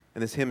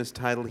And this hymn is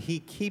titled, He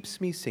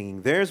Keeps Me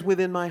Singing. There's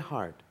within my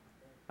heart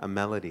a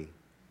melody.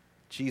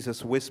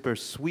 Jesus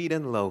whispers sweet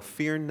and low,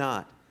 fear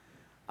not,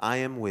 I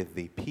am with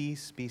thee.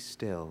 Peace be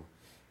still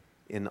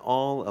in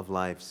all of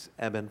life's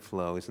ebb and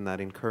flow. Isn't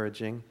that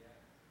encouraging?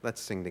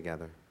 Let's sing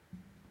together.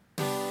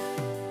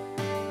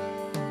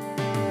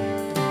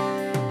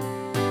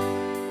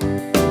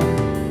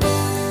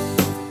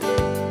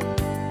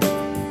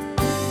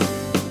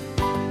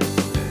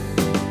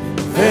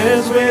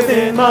 There's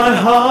within my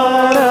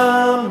heart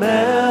a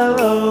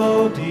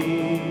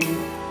melody.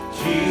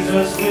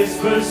 Jesus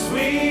whispers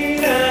sweet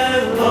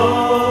and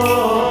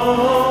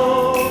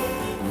low.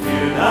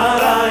 Fear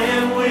not, I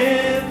am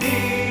with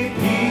thee.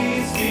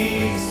 Peace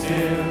be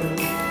still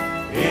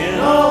in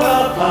all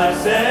of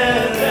life's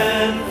ebb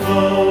and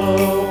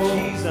flow.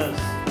 Jesus,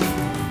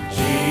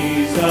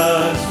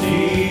 Jesus,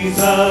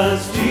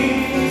 Jesus,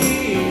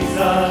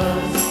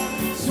 Jesus,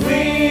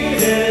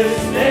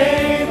 sweetest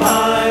name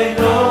I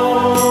know.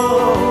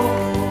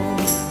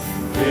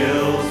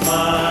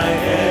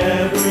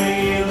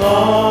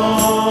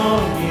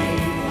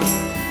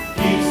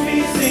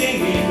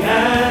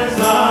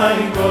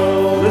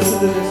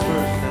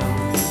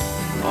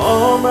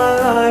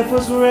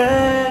 Was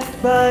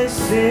wrecked by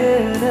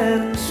sin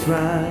and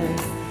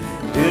strife.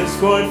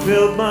 Discord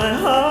filled my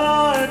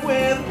heart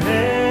with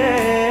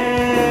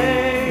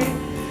pain.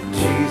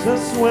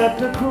 Jesus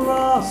swept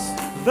across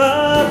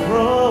the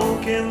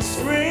broken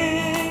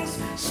strings,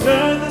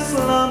 stirred the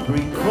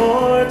slumbering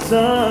chords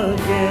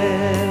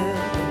again.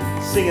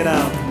 Sing it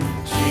out.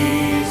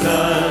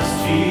 Jesus,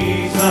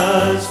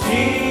 Jesus,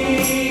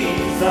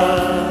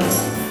 Jesus,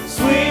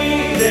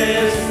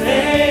 sweetest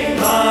name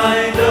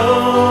I know.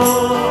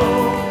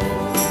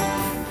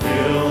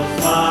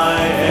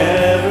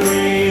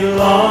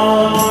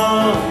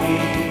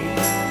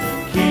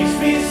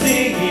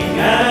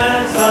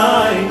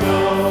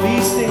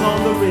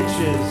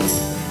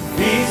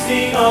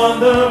 On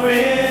the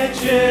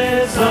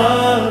riches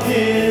of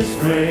His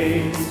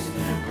grace,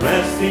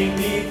 resting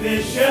neath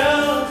His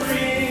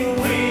sheltering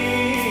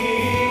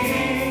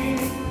wing,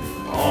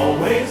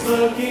 always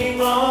looking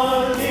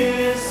on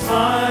His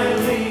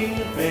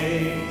smiling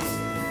face.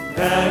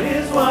 That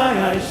is why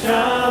I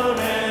shout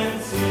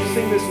and sing.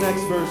 Sing this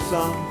next verse,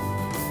 son.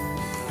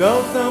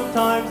 Though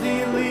sometimes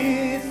He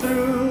leads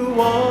through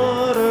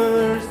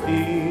waters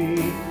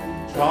deep,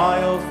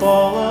 trials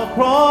fall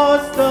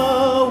across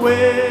the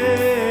way.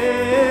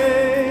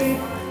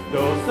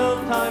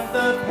 Sometimes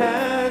the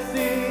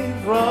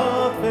passing's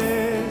rough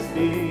and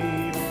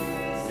steep,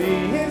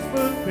 see His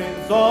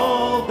footprints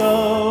all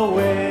the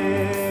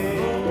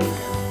way.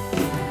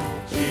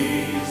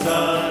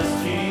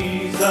 Jesus,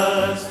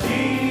 Jesus,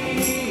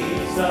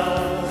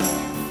 Jesus,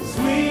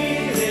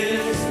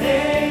 sweetest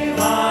name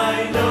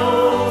I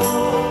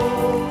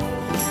know,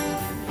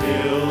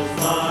 fills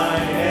my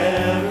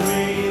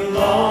every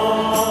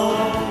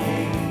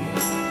longing,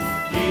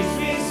 keeps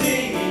me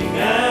singing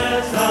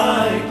as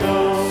I go.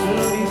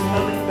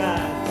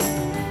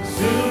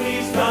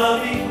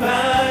 Coming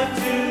back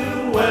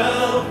to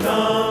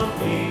welcome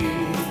me,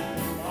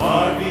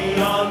 far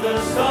beyond the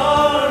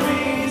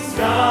starry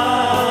sky.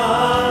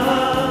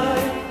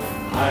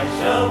 I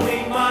shall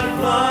wing my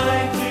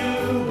flight to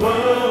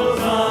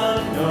worlds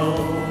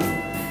unknown.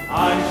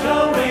 I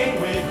shall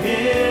reign with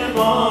Him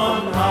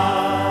on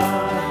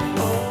high.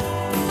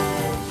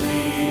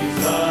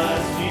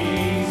 Jesus,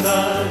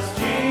 Jesus,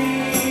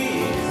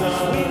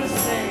 Jesus,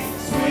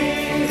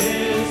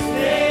 sweetest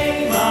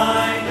name I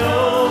know.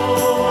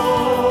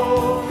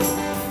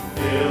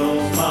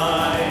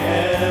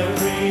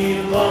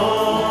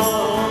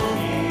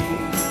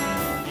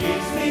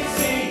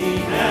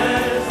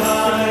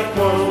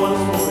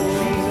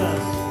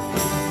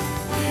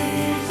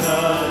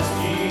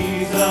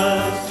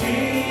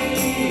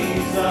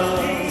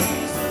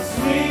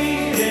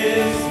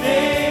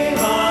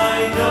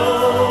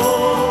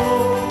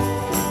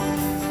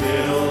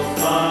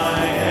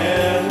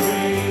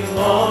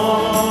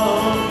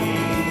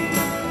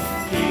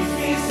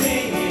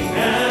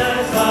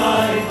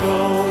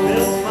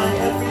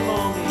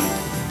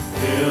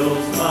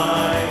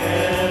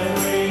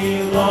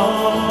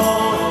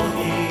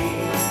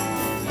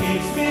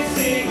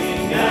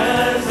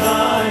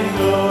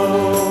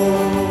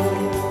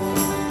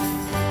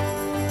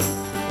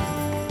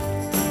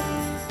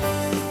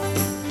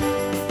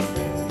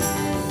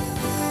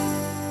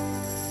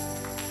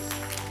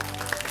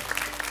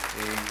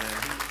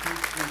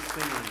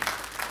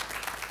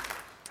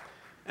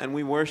 And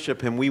we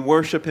worship Him. We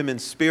worship Him in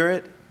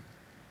spirit.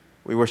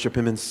 We worship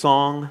Him in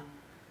song.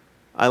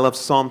 I love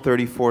Psalm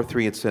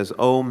 34:3. It says,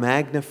 "Oh,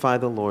 magnify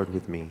the Lord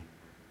with me,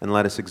 and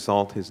let us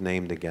exalt His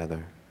name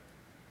together."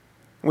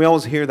 We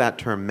always hear that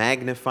term,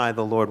 magnify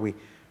the Lord. We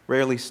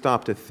rarely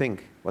stop to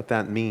think what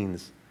that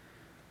means.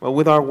 Well,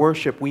 with our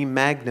worship, we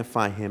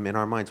magnify Him in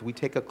our minds. We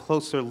take a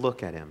closer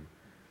look at Him.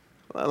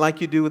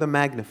 Like you do with a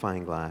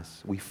magnifying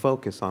glass, we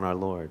focus on our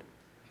Lord.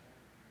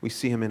 We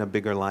see Him in a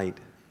bigger light.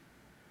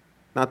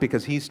 Not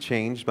because He's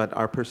changed, but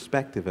our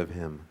perspective of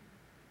Him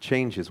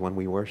changes when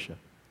we worship.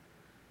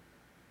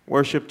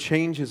 Worship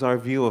changes our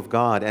view of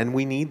God, and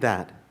we need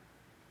that.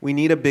 We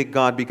need a big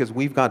God because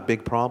we've got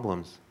big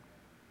problems.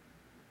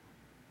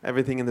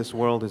 Everything in this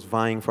world is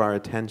vying for our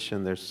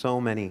attention. There's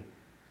so many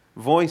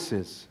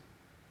voices.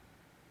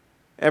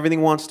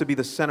 Everything wants to be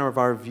the center of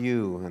our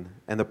view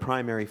and the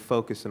primary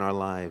focus in our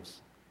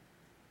lives.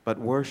 But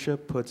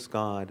worship puts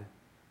God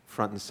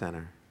front and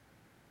center.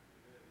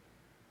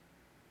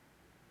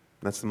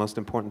 That's the most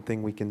important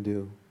thing we can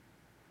do.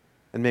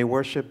 And may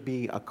worship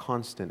be a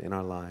constant in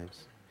our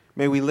lives.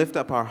 May we lift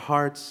up our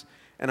hearts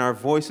and our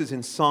voices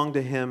in song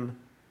to Him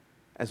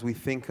as we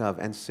think of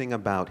and sing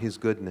about His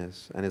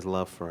goodness and His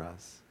love for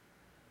us.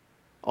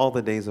 All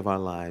the days of our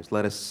lives,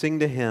 let us sing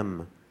to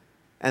Him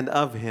and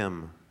of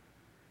Him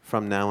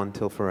from now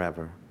until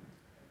forever.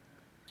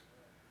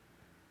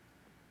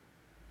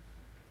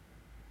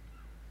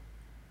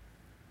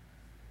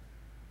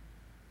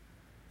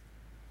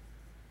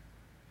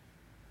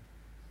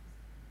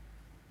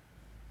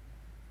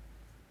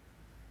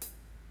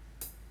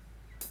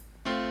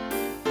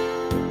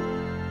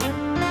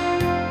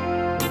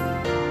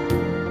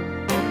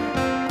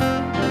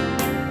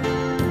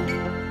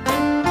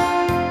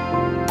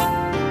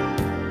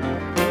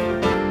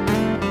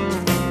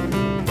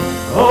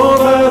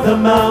 Over the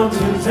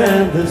mountains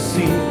and the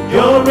sea,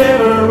 your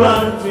river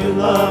runs with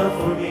love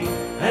for me.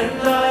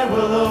 And I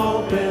will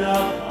open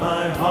up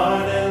my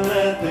heart and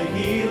let the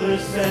healer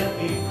set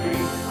me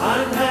free.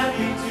 I'm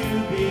happy to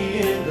be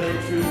in the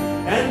truth,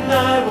 and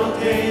I will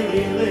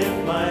daily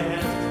lift my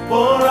hands,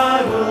 for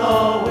I will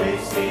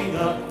always sing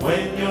up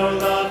when your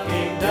love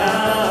came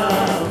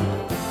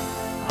down.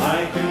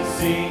 I could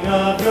sing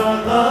of your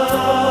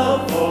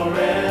love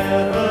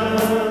forever.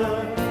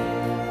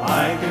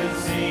 I could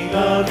sing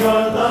of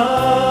your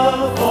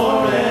love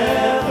forever.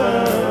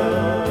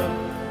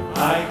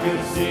 I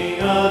could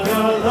sing of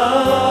your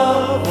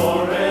love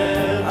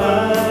forever.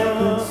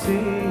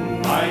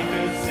 I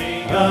could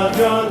sing of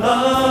your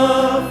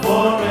love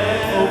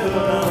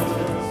forever.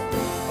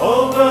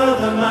 Over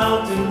the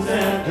mountains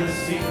and the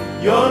sea,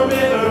 your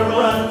river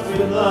runs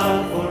with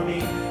love for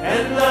me.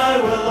 And I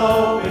will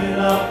open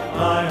up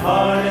my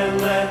heart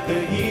and let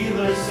the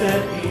healer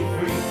set me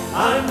free.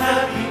 I'm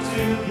happy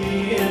to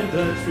be in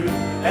the truth,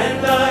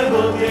 and I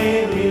will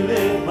daily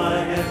lift my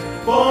hands,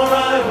 for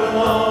I will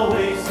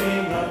always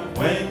sing of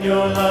when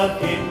your love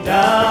came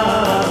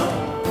down.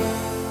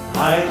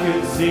 I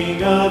could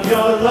sing of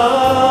your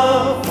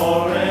love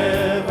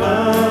forever.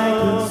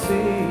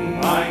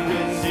 I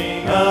could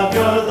sing of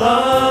your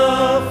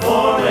love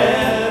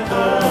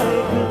forever.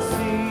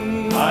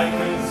 I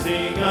could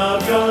sing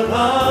of your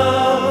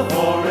love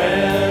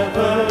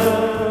forever.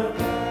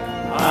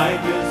 I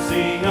could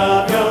sing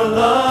of your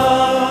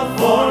love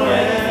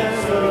forever.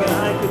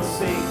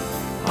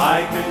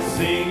 I could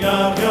sing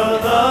of your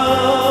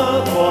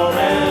love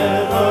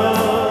forever.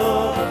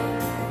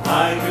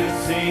 I could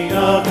sing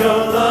of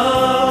your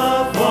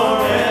love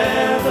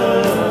forever.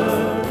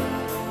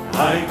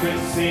 I could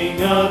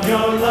sing of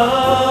your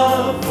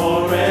love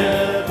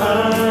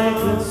forever.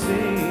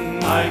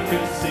 I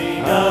could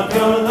sing of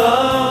your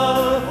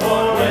love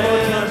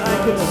forever.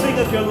 I could sing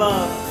of your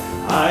love.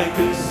 I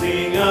could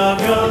sing of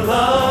your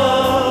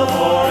love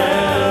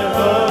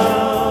forever.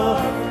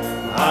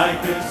 I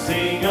could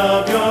sing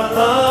of your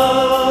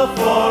love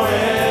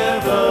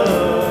forever.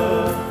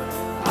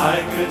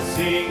 I could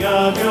sing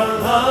of your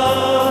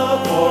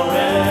love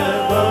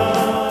forever.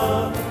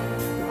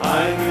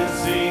 I could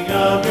sing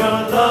of your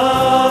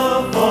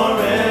love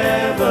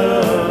forever.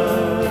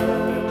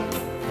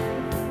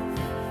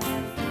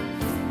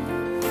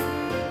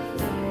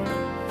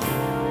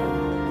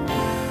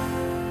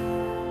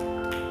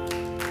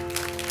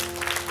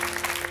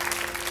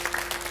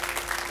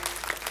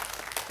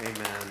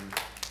 Amen.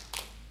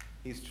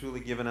 He's truly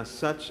given us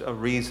such a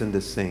reason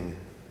to sing.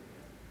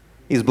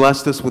 He's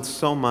blessed us with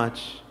so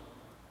much.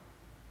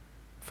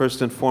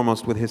 First and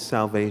foremost with His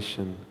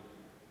salvation,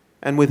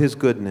 and with His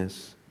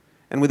goodness,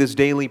 and with His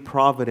daily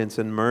providence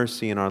and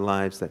mercy in our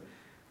lives that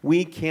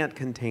we can't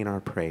contain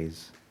our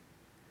praise.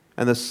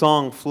 And the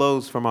song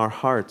flows from our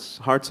hearts,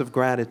 hearts of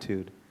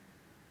gratitude,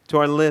 to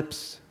our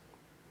lips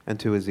and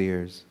to His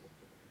ears.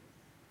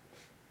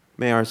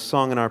 May our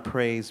song and our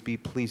praise be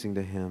pleasing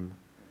to Him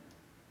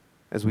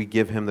as we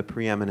give Him the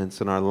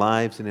preeminence in our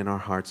lives and in our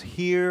hearts.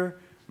 Hear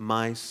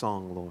my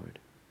song, Lord.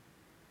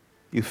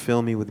 You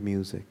fill me with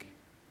music.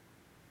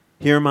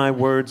 Hear my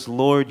words,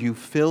 Lord, you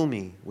fill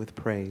me with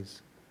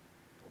praise.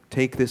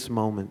 Take this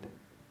moment,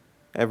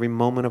 every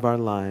moment of our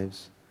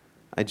lives.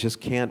 I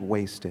just can't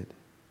waste it.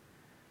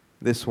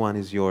 This one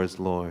is yours,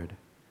 Lord.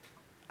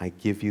 I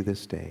give you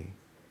this day.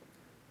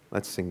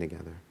 Let's sing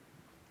together.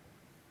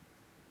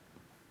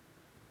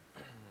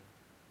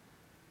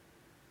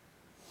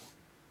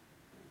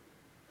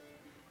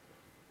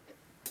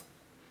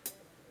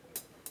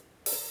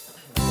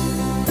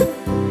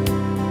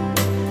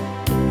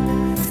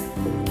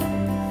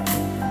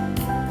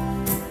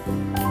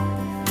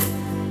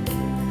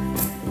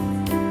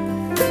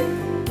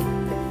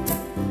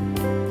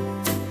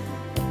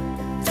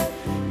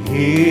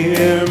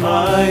 Hear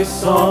my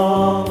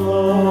song,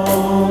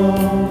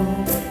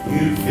 Lord.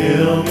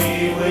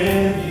 me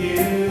with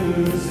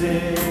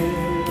music.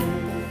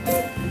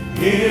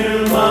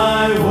 Hear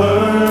my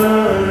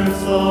words,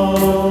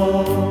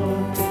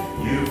 Lord.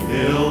 You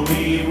fill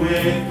me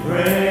with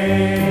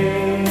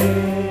praise.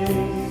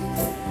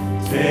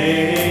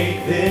 Take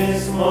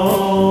this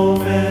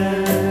moment.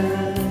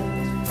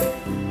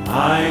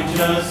 I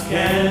just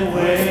can't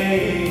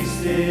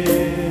waste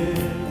it.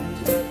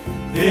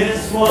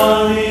 This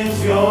one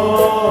is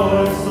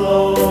yours,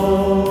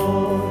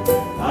 Lord.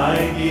 I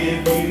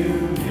give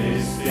you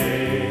this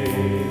day.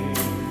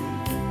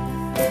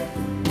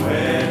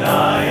 When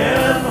I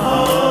am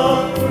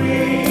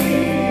hungry,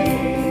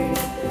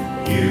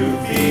 you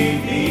feed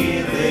me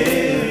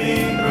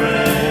living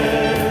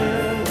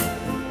bread.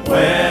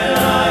 When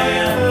I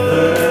am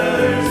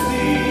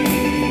thirsty,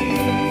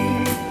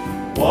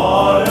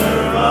 water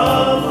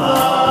of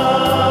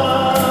life,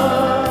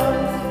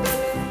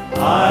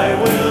 I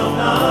will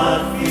not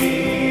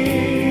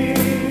fear.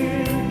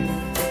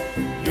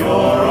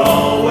 You're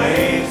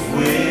always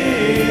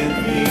with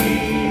me.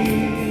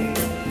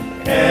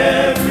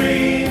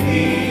 Every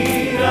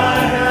need I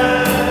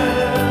have,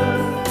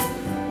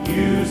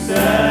 you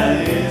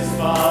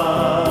satisfy.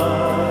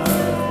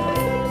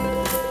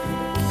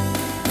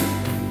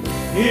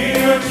 Hear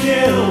your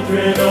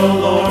children, O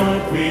Lord,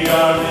 we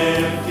are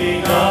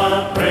lifting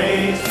up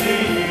praise to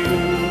you.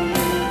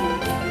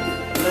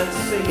 Let's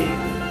sing.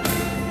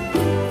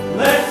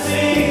 Let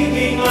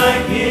singing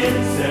like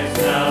insects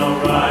now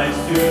rise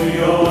to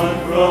your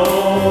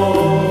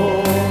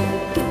throne.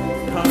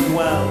 Come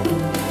dwell.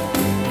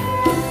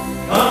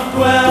 Come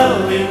dwell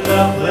in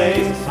the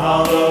place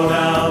hollowed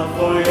out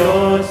for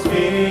your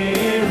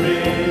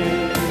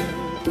spirit.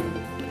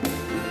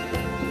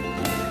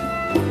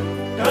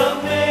 Come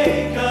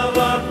make of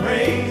our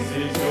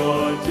praises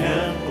your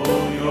temple,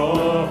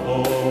 your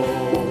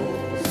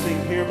home.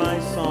 Sing, hear my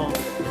song.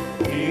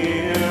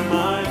 Hear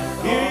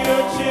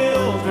your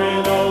children,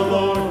 O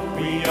Lord.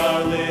 We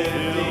are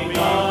lifting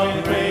our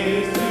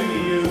praise to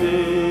you.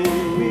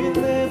 We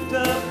lift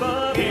up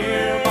our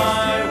hear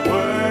my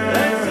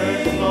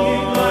words,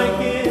 Lord. Like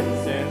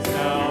incense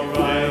now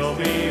rise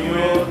me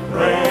with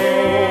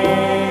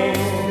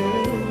praise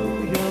to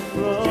your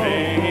throne.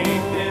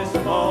 Take this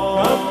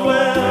moment. Come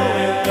dwell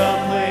in the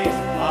place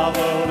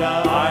hallowed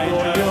out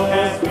for your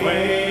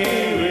spirit.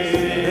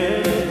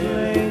 There's a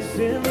place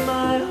in my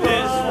heart.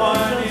 This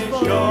one is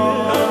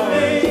yours. Come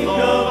make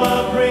of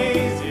our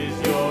praises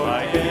your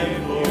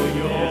temple,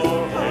 your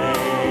home.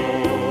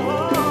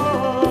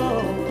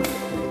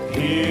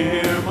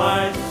 Hear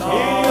my song.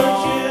 Hear your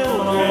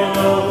children, O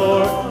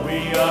Lord. We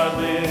are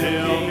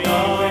lifting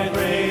our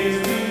praise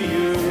to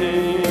you.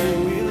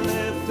 We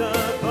lift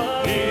up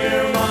our hear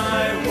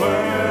my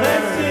words.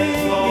 Let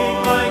singing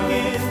like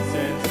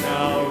incense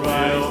now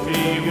rise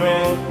me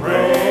with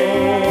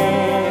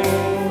praise.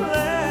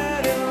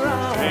 Let it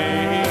rise.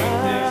 Take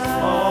this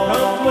moment.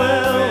 Come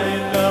dwell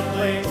in the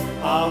place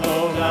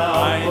hallowed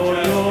out for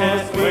your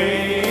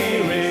spirit.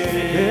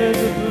 There's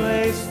a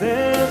place.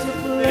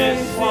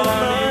 This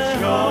one is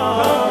yours.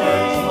 Come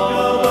make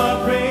of our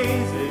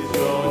praises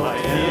your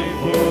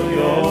temple,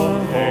 your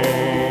home.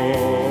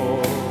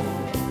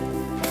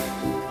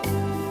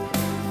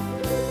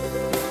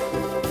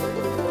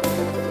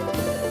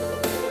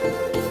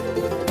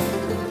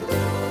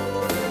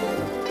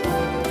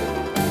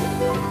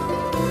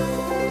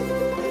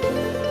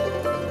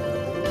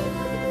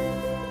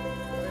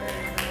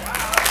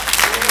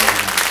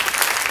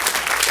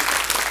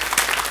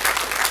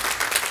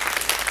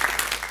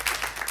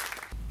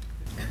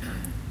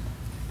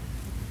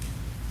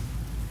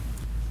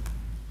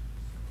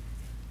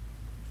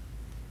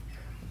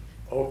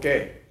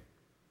 Okay.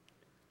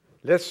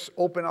 Let's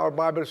open our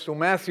Bibles to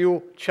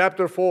Matthew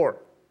chapter 4.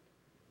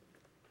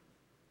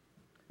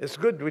 It's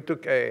good we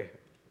took a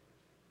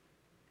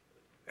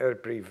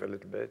reprieve a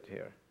little bit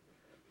here.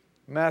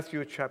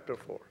 Matthew chapter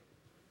 4.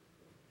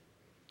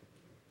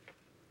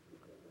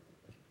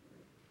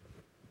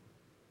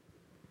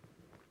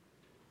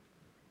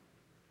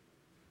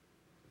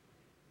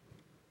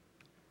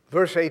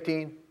 Verse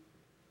 18.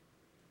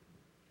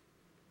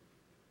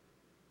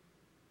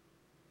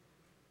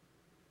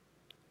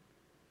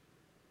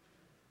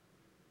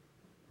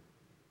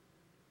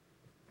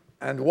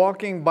 And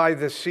walking by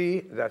the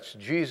sea, that's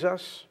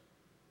Jesus,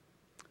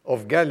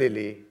 of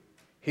Galilee,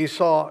 he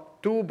saw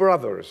two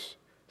brothers,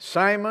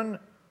 Simon,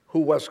 who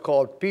was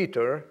called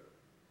Peter,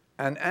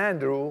 and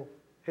Andrew,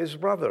 his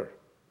brother.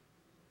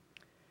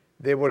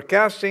 They were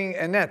casting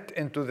a net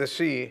into the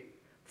sea,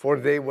 for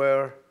they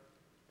were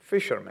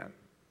fishermen.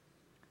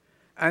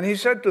 And he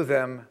said to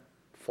them,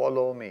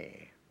 "Follow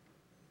me,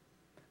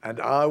 and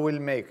I will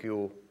make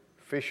you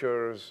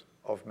fishers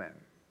of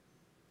men."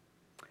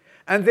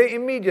 And they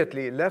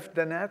immediately left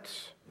the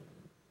nets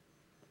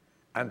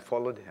and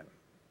followed him.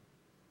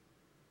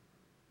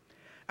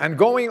 And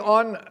going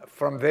on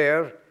from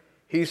there,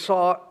 he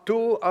saw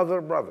two other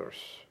brothers,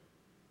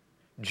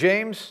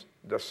 James,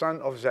 the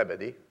son of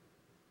Zebedee,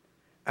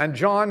 and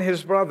John,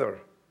 his brother,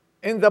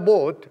 in the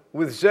boat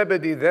with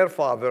Zebedee, their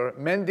father,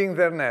 mending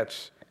their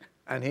nets,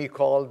 and he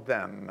called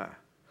them.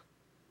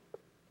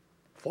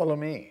 Follow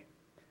me.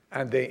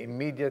 And they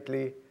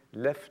immediately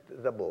left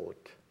the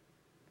boat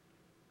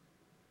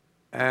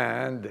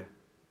and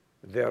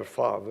their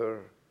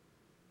father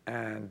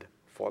and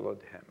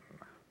followed him.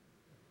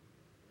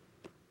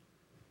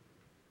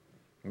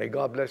 May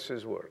God bless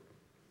his word.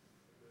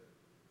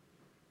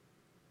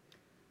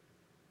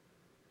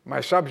 My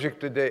subject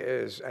today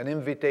is an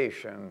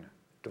invitation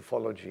to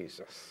follow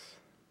Jesus.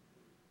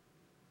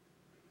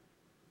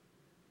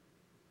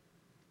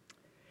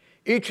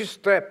 Each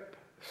step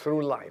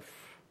through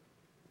life,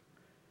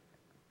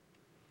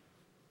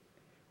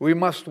 we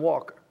must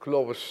walk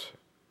close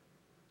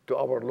to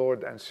our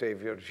Lord and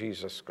Savior,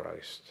 Jesus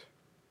Christ.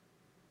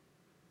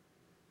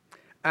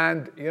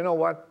 And you know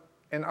what?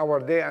 In our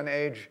day and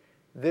age,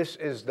 this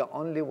is the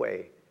only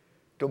way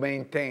to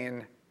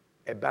maintain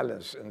a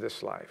balance in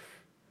this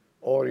life.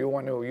 Or you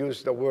want to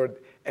use the word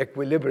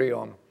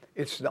equilibrium.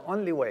 It's the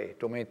only way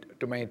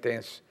to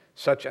maintain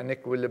such an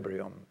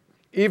equilibrium,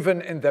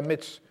 even in the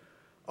midst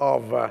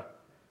of a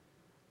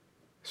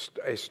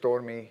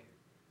stormy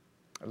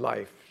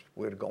life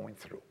we're going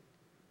through.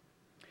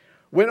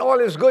 When all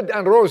is good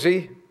and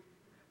rosy,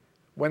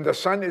 when the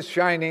sun is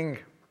shining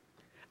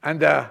and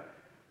the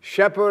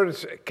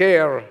shepherds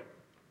care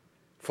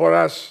for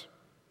us,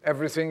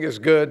 everything is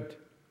good,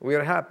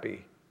 we're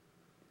happy.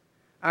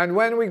 And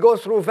when we go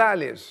through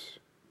valleys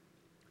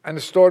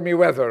and stormy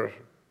weather,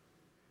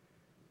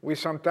 we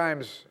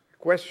sometimes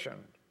question.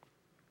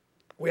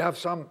 We have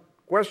some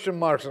question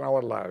marks in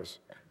our lives.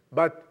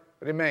 But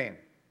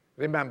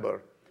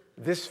remember,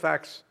 this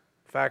fact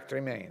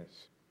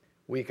remains.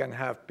 We can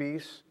have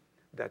peace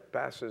that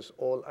passes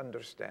all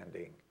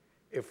understanding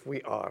if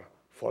we are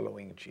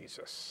following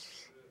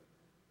Jesus.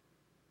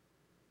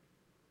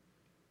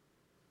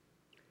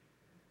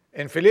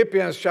 In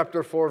Philippians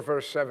chapter 4,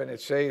 verse 7, it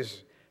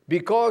says,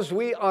 because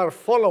we are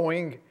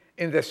following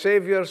in the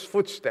Savior's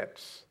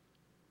footsteps,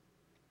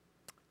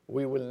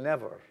 we will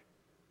never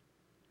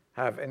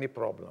have any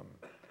problem.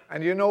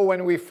 And you know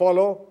when we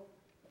follow,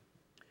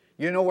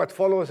 you know what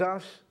follows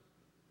us?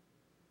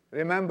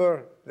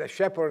 Remember the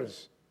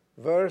shepherd's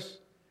verse?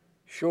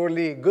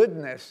 Surely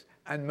goodness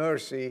and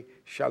mercy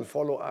shall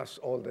follow us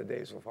all the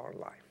days of our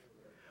life.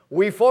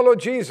 We follow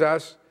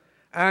Jesus,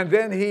 and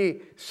then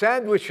he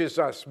sandwiches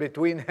us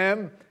between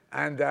him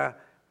and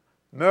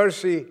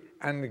mercy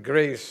and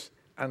grace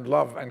and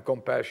love and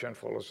compassion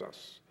follows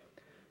us.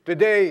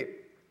 Today,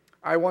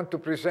 I want to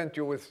present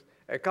you with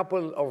a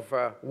couple of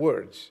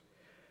words.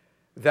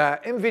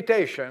 The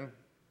invitation,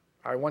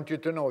 I want you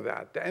to know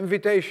that. The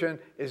invitation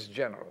is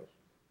general.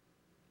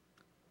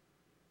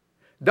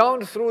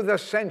 Down through the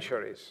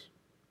centuries,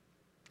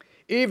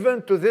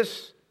 even to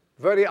this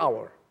very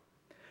hour,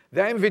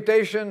 the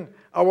invitation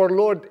our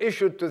Lord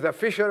issued to the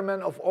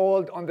fishermen of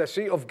old on the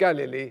Sea of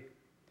Galilee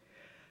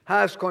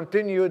has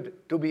continued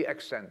to be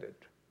extended.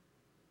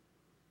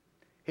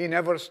 He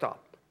never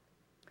stopped.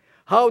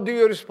 How do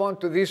you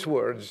respond to these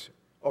words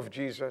of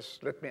Jesus?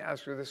 Let me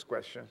ask you this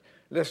question.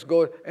 Let's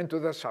go into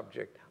the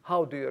subject.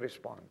 How do you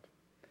respond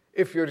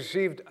if you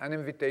received an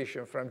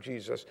invitation from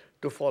Jesus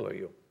to follow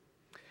you?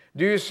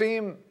 Do you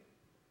seem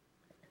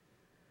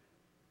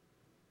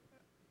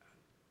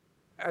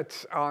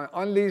it's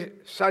only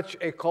such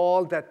a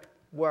call that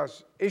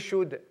was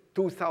issued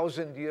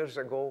 2,000 years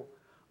ago?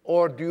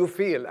 Or do you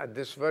feel at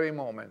this very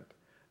moment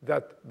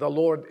that the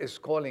Lord is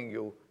calling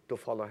you to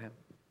follow him?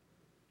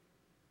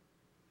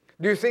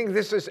 Do you think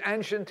this is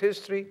ancient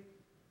history?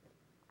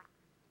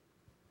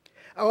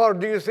 Or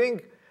do you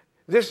think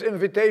this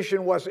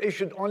invitation was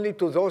issued only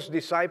to those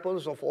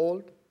disciples of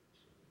old?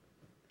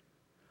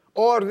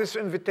 Or this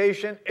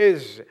invitation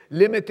is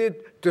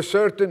limited to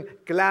certain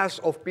class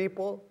of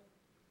people?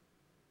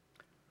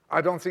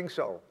 I don't think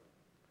so.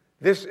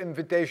 This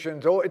invitation,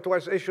 though it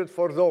was issued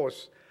for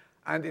those,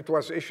 and it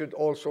was issued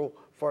also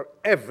for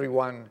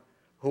everyone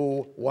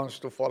who wants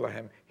to follow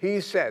him. He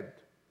said,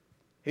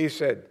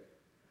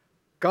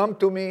 come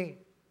to me,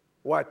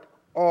 what?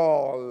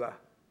 All.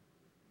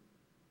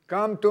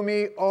 Come to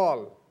me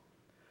all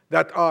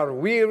that are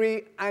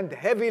weary and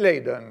heavy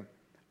laden,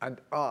 and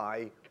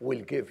I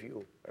will give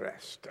you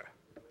rest.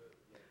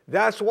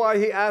 That's why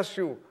he asked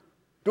you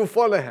to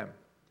follow him.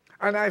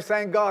 And I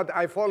thank God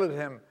I followed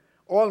him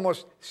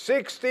almost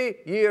 60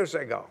 years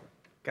ago.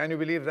 Can you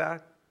believe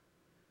that?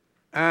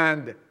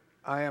 And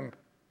I am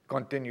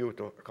continuing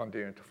to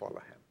follow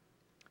him.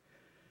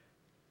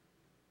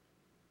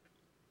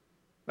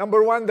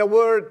 Number one, the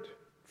word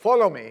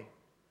follow me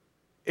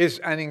is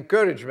an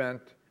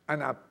encouragement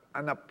and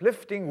an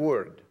uplifting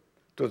word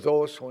to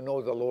those who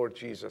know the Lord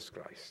Jesus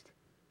Christ.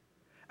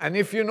 And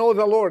if you know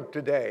the Lord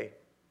today,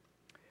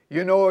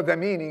 you know the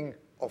meaning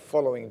of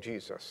following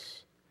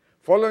Jesus.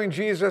 Following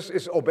Jesus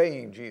is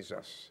obeying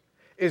Jesus,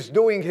 is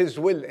doing his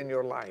will in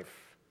your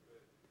life,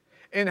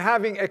 in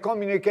having a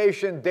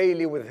communication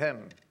daily with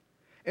him,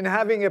 in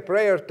having a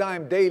prayer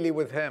time daily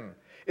with him,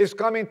 is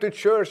coming to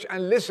church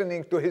and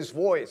listening to his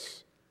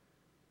voice,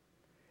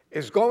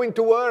 is going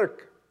to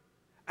work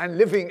and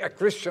living a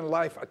Christian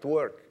life at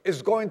work,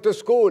 is going to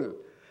school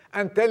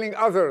and telling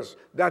others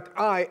that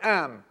I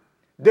am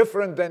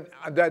different than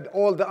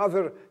all the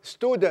other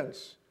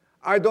students.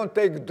 I don't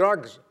take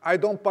drugs. I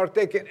don't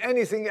partake in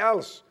anything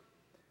else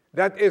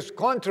that is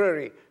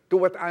contrary to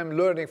what I'm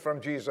learning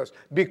from Jesus,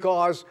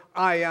 because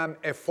I am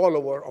a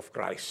follower of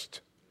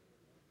Christ.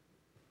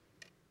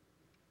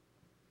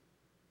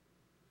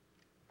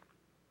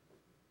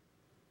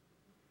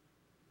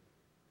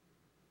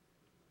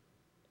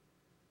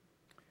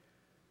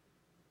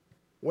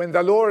 When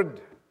the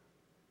Lord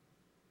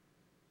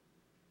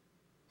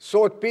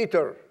sought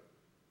Peter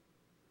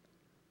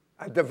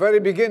at the very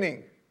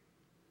beginning,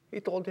 he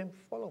told him,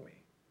 follow me.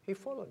 He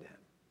followed him.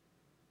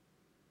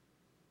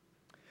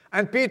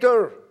 And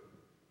Peter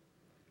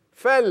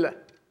fell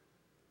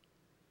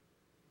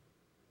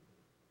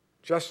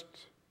just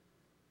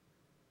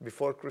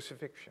before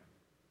crucifixion.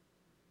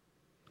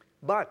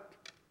 But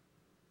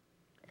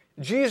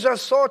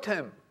Jesus sought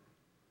him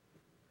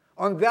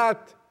on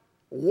that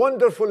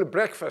wonderful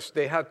breakfast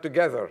they had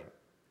together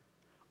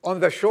on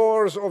the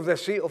shores of the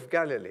Sea of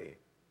Galilee.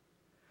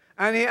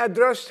 And he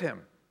addressed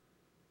him.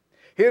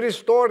 He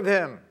restored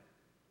him.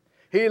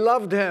 He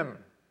loved him.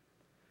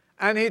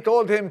 And he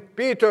told him,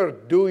 Peter,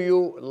 do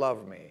you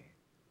love me?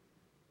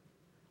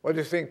 What do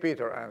you think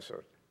Peter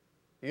answered?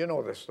 You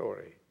know the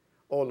story.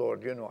 Oh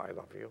Lord, you know I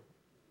love you.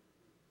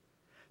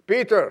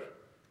 Peter,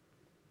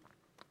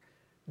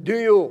 do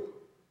you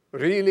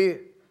really,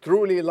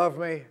 truly love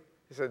me?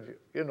 He said,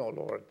 you know,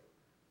 Lord,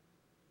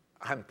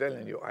 I'm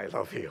telling you, I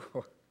love you.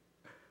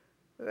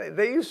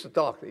 They used to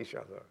talk to each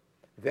other.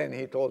 Then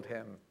he told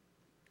him,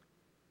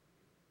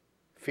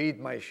 feed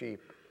my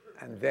sheep,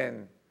 and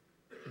then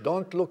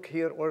don't look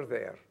here or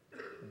there.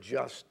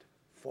 Just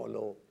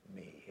follow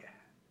me.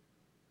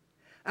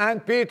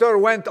 And Peter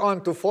went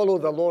on to follow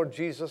the Lord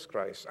Jesus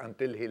Christ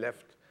until he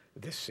left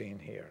this scene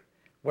here.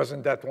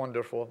 Wasn't that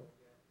wonderful?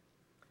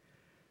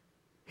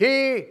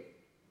 He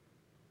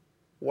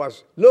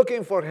was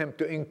looking for him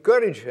to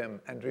encourage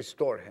him and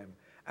restore him.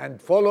 And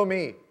follow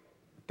me.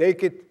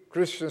 Take it,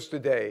 Christians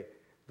today.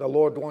 The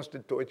Lord wants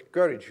to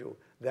encourage you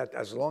that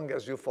as long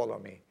as you follow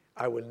me,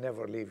 I will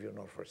never leave you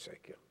nor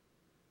forsake you.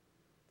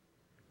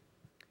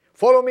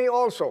 Follow me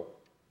also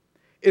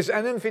is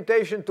an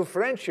invitation to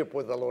friendship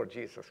with the Lord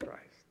Jesus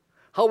Christ.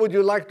 How would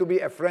you like to be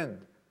a friend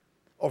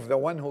of the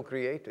one who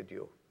created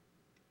you?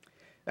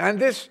 And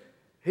this,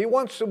 he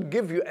wants to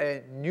give you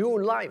a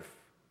new life,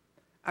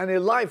 and a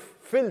life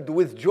filled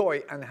with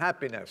joy and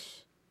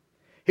happiness.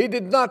 He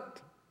did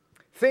not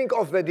think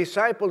of the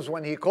disciples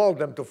when he called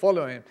them to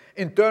follow him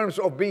in terms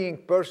of being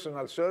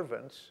personal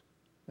servants.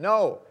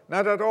 No,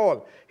 not at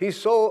all. He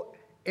saw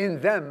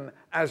in them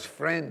as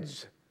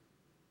friends.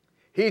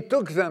 He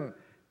took them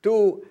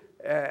to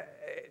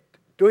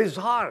his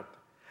heart,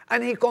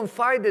 and he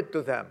confided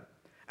to them.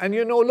 And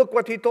you know, look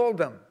what he told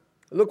them.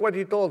 Look what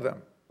he told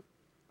them.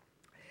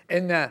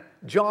 In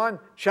John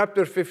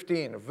chapter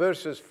 15,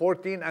 verses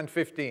 14 and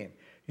 15.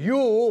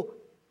 You,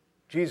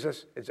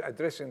 Jesus is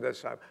addressing the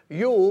disciples,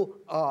 you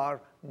are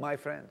my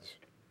friends,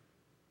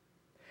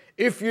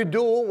 if you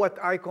do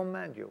what I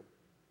command you.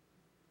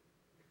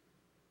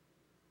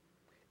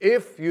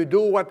 If you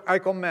do what I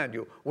command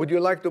you. Would you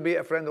like to be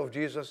a friend of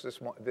Jesus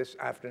this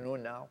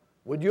afternoon now?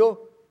 Would you?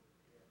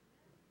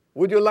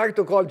 Would you like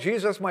to call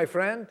Jesus my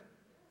friend?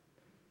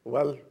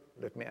 Well,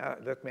 let me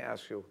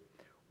ask you,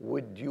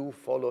 would you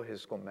follow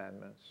his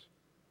commandments?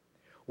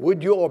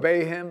 Would you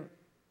obey him?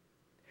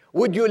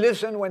 Would you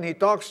listen when he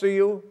talks to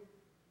you?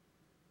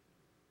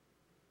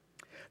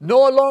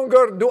 No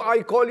longer do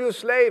I call you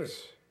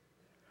slaves,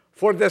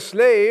 for the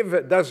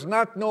slave does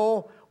not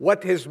know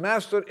what his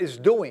master is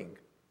doing.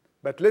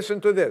 But listen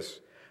to this.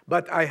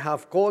 But I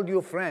have called you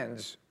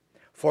friends,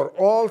 for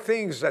all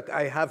things that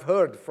I have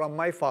heard from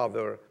my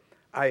Father,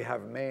 I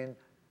have made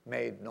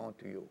known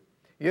to you.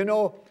 You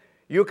know,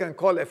 you can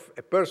call a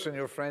person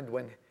your friend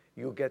when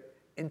you get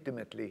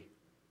intimately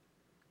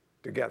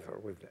together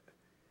with them,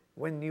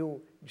 when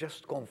you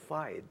just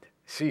confide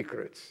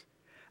secrets.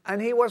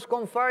 And he was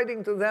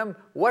confiding to them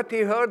what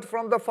he heard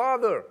from the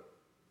Father.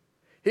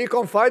 He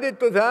confided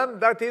to them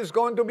that he's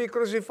going to be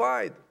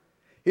crucified.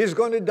 He's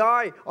going to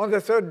die. On the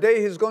third day,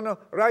 he's going to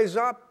rise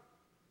up.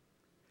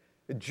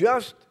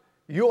 Just,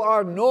 you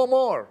are no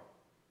more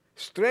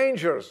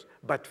strangers,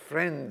 but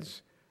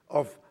friends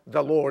of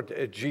the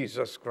Lord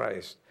Jesus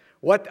Christ.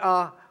 What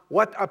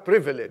a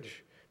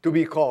privilege to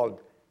be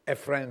called a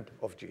friend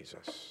of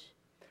Jesus.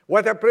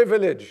 What a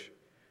privilege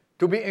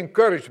to be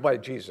encouraged by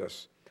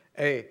Jesus.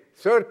 A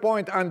third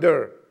point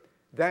under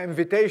the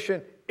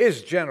invitation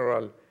is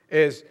general,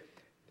 it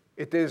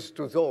is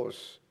to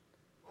those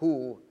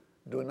who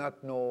do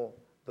not know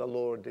the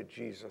Lord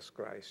Jesus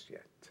Christ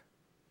yet.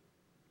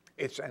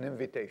 It's an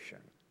invitation.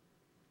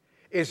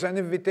 It's an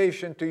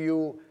invitation to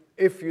you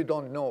if you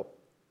don't know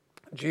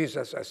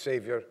Jesus as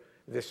Savior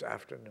this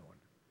afternoon.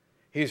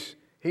 He's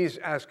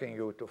asking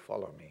you to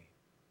follow me,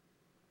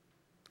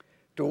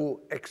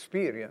 to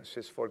experience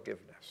his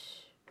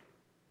forgiveness.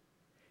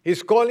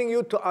 He's calling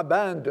you to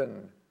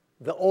abandon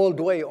the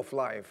old way of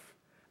life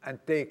and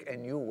take a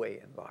new way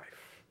in life.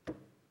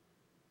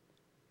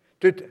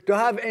 To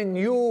have a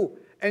new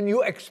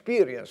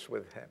experience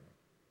with him.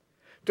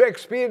 to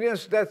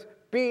experience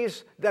that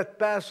peace that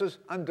passes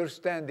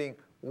understanding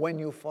when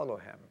you follow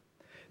him.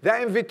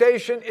 The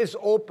invitation is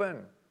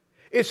open.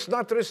 It's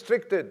not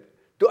restricted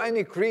to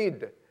any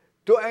creed,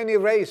 to any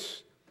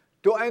race,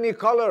 to any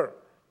color,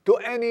 to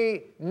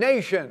any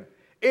nation.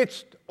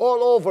 It's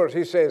all over,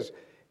 he says.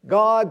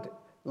 God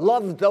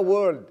loved the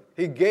world.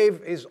 He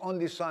gave his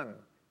only Son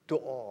to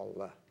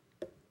all.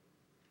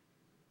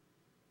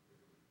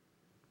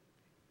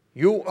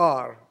 You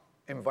are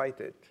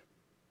invited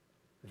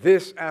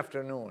this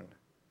afternoon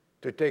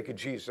to take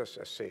Jesus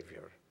as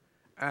Savior.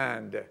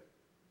 And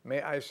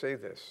may I say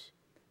this,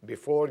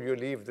 before you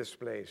leave this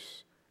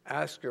place,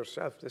 ask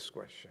yourself this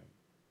question.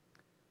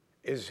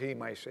 Is he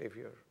my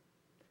Savior?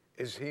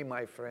 Is he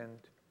my friend?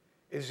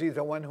 Is he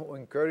the one who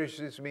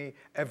encourages me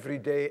every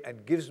day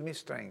and gives me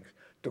strength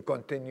to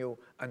continue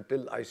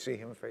until I see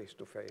him face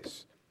to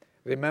face?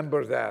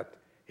 Remember that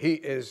he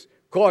is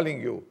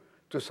calling you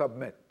to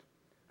submit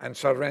and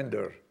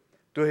surrender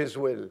to his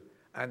will.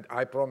 And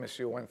I promise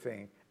you one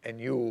thing, a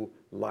new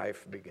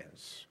life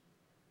begins.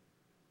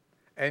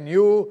 A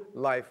new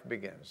life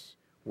begins.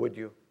 Would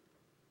you?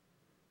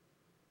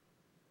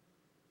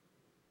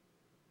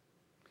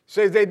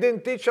 Say, they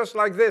didn't teach us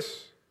like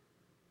this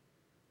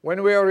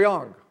when we were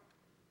young.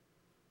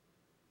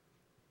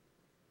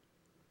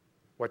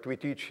 What we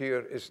teach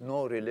here is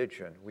no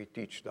religion. We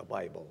teach the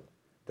Bible,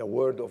 the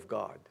Word of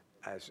God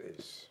as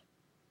is.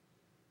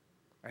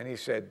 And he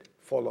said,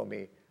 follow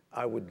me.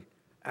 I would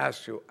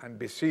ask you and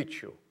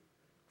beseech you,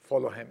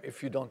 follow him.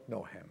 If you don't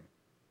know him,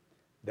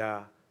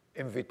 the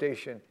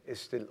invitation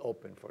is still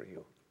open for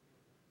you.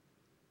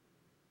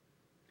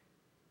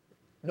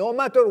 No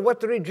matter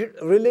what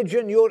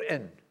religion you're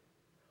in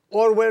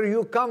or where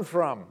you come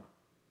from,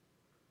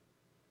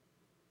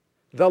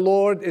 the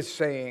Lord is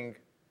saying,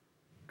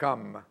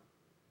 come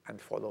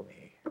and follow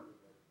me,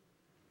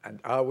 and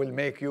I will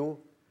make you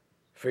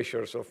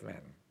fishers of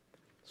men.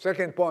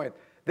 Second point,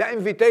 the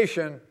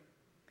invitation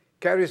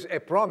carries a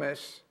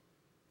promise,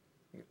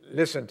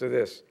 listen to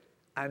this,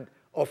 and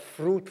of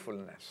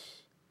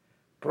fruitfulness.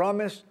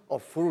 Promise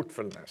of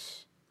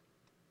fruitfulness.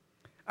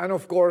 And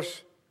of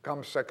course,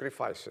 comes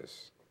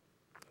sacrifices.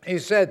 He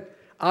said,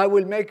 I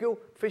will make you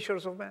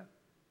fishers of men.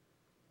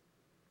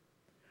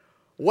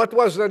 What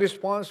was the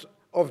response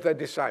of the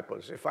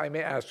disciples, if I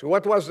may ask you?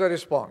 What was the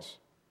response?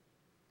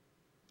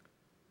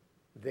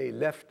 They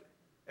left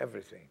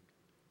everything.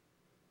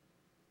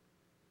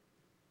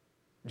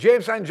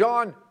 James and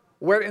John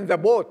were in the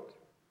boat,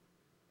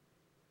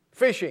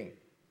 fishing,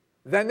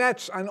 the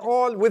nets and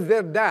all with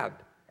their dad.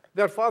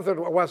 Their father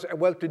was a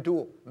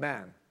well-to-do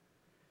man.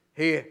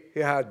 He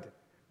had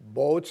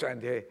boats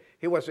and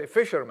he was a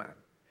fisherman.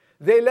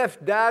 They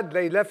left dad,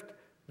 they left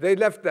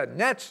the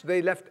nets,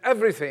 they left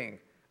everything,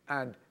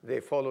 and they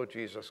followed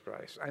Jesus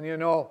Christ. And you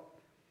know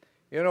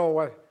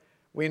what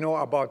we know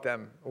about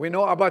them? We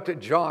know about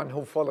John,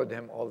 who followed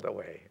him all the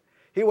way.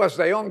 He was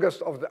the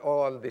youngest of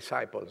all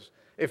disciples,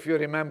 if you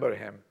remember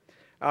him.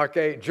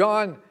 Okay,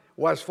 John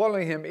was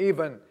following him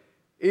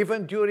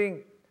even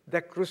during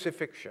the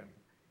crucifixion.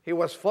 He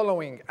was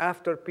following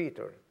after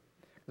Peter.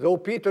 Though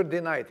Peter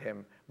denied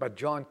him, but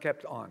John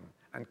kept on,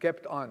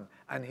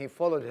 and he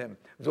followed him.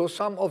 Though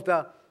some of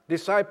the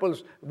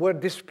disciples were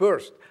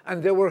dispersed,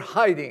 and they were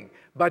hiding,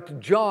 but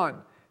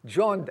John,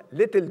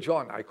 little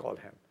John, I call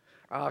him,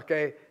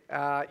 okay,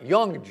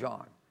 young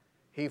John,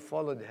 he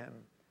followed him,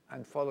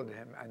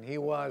 and he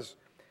was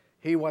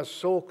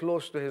so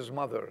close to his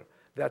mother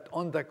that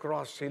on the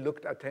cross he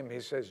looked at him,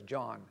 he says,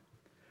 John,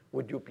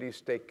 would you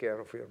please take care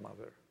of your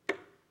mother,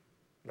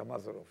 the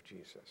mother of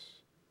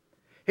Jesus.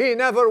 He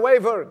never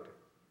wavered.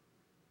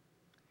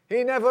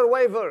 He never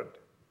wavered.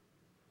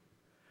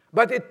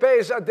 But it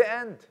pays at the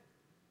end,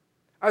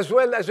 as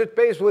well as it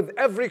pays with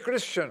every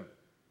Christian,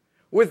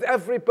 with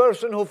every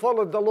person who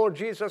followed the Lord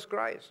Jesus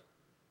Christ.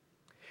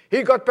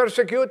 He got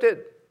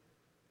persecuted,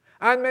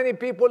 and many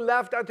people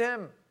laughed at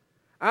him,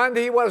 and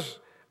he was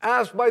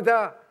asked by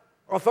the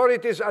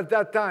authorities at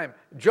that time,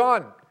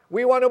 John,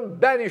 we want to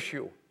banish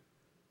you.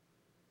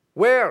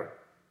 Where?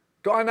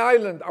 To an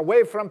island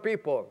away from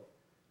people.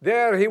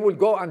 There he would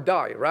go and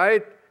die,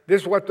 right?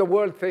 This is what the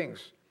world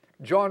thinks.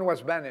 John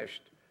was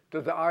banished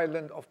to the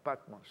island of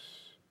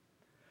Patmos.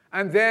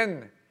 And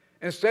then,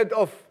 instead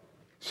of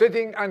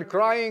sitting and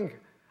crying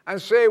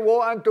and say,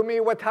 woe unto me,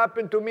 what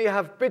happened to me,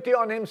 have pity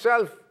on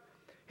himself,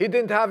 he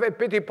didn't have a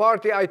pity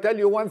party, I tell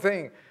you one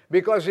thing,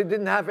 because he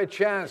didn't have a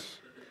chance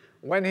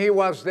when he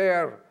was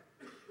there,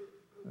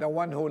 the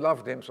one who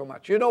loved him so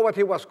much. You know what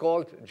he was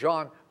called,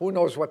 John? Who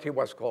knows what he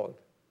was called?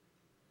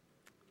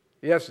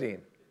 Yes,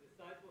 Dean.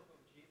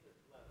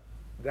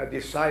 The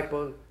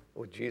disciple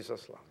who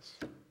Jesus loves.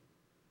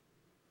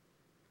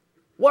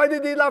 Why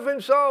did he love him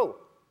so?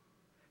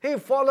 He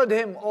followed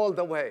him all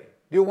the way.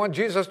 Do you want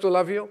Jesus to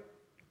love you?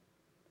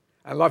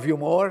 And love you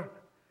more?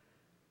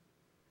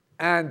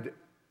 And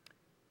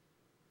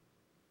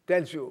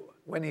tells you,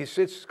 when he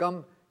sits,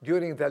 come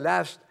during the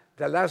last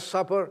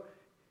supper,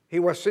 he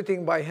was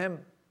sitting by him,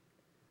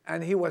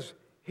 and he was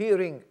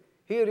hearing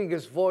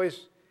his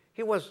voice.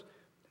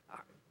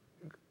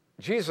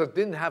 Jesus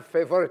didn't have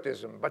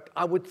favoritism, but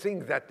I would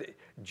think that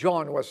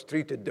John was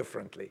treated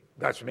differently.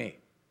 That's me.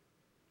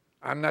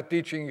 I'm not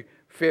teaching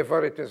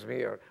favoritism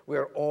here.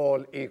 We're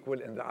all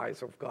equal in the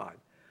eyes of God.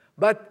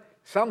 But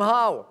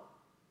somehow,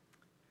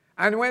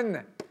 and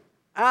when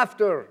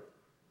after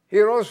he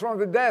rose from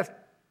the death,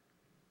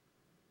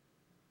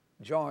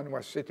 John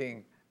was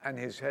sitting and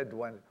his head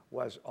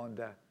was on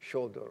the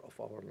shoulder of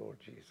our Lord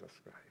Jesus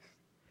Christ.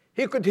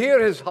 He could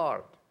hear his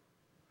heart.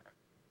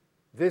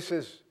 This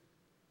is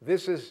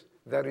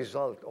the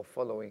result of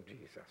following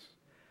Jesus.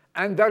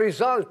 And the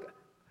result,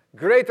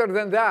 greater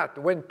than that,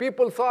 when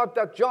people thought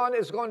that John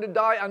is going to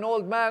die, an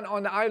old man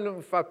on the island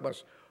of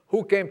Patmos,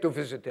 who came to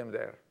visit him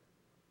there?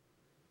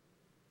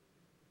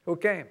 Who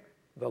came?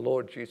 The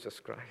Lord Jesus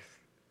Christ.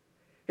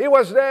 He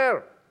was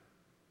there.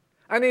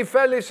 And he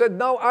fell, he said,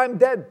 no, I'm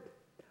dead.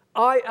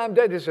 I am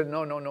dead. He said,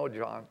 no,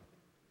 John.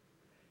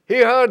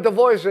 He heard the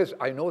voices.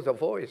 I know the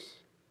voice.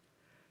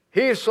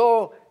 He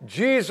saw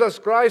Jesus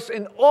Christ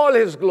in all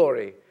his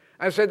glory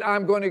and said,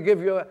 I'm going to give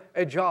you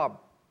a job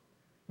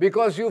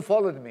because you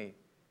followed me.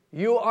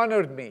 You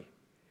honored me.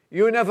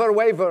 You never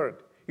wavered.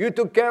 You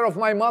took care of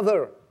my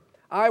mother.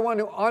 I want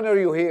to honor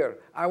you here.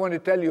 I want to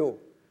tell you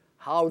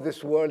how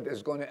this world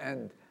is going to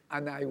end.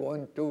 And I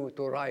want to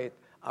write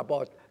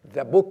about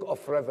the book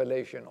of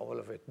Revelation, all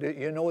of it. Do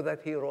you know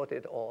that he wrote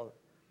it all?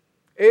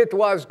 It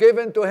was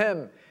given to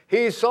him.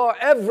 He saw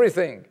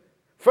everything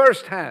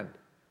firsthand.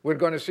 We're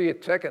going to see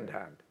it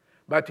secondhand,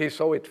 but he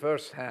saw it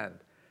firsthand.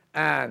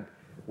 And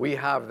we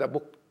have the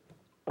book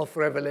of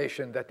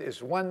Revelation that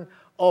is one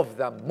of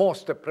the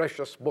most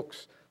precious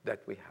books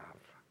that we have.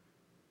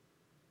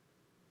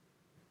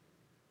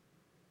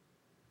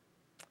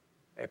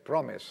 A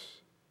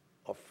promise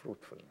of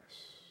fruitfulness.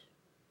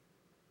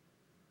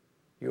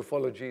 You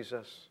follow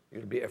Jesus,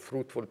 you'll be a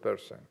fruitful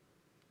person.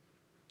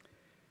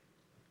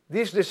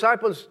 These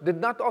disciples did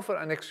not offer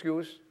an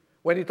excuse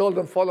when he told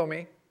them, follow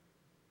me.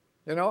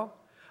 You know?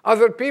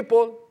 Other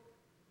people,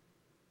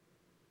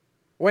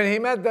 when he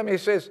met them, he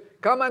says,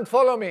 come and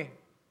follow me.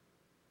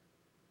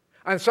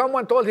 And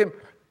someone told him,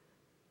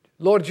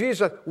 Lord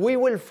Jesus, we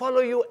will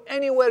follow you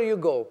anywhere you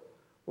go.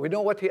 We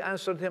know what he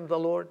answered him, the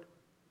Lord?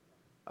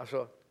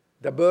 So,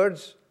 the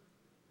birds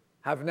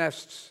have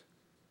nests,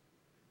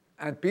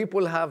 and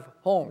people have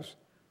homes,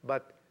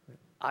 but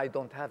I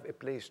don't have a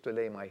place to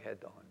lay my head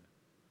on.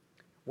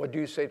 What do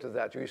you say to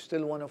that? Do you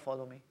still want to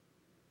follow me?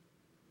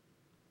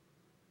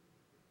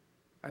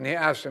 And he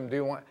asked him, do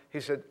you want? He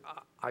said,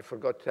 I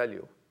forgot to tell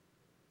you.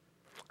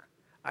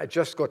 I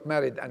just got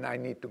married and I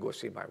need to go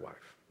see my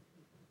wife.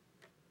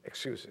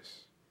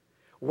 Excuses.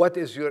 What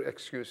is your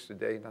excuse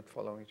today not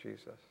following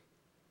Jesus?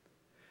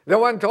 The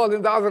one told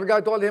him, the other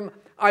guy told him,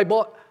 I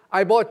bought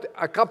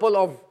a couple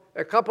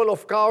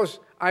of cows.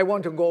 I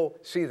want to go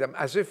see them.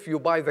 As if you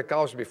buy the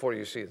cows before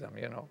you see them,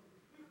 you know.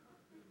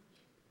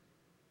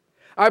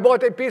 I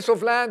bought a piece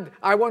of land.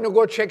 I want to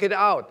go check it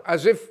out.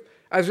 As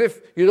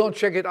if you don't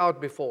check it out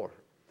before.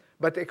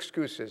 But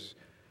excuses.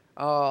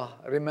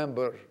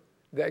 Remember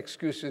the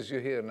excuses you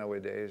hear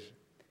nowadays.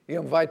 You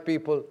invite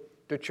people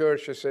to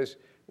church and says,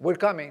 we're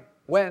coming.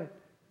 When?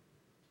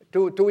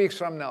 2 weeks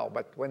from now.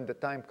 But when the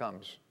time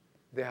comes,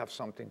 they have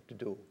something to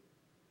do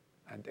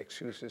and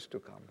excuses to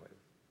come with.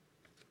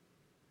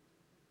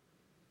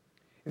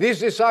 These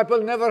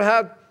disciples never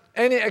had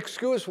any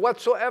excuse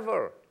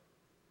whatsoever.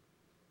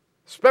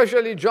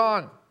 Especially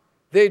John.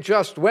 They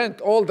just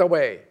went all the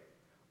way,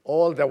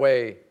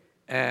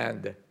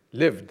 and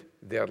lived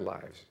their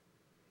lives.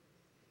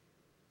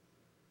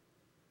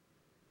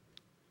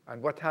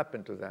 And what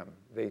happened to them?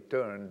 They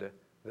turned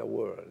the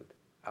world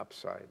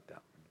upside down.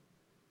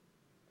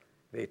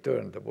 They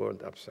turned the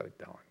world upside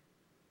down.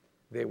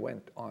 They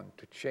went on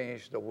to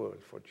change the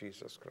world for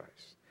Jesus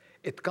Christ.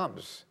 It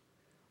comes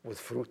with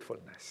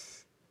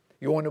fruitfulness.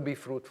 You want to be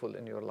fruitful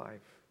in your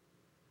life.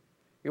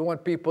 You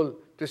want people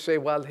to say,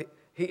 well,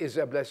 he is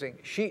a blessing.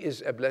 She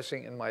is a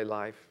blessing in my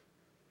life.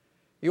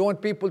 You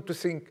want people to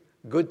think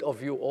good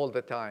of you all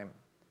the time.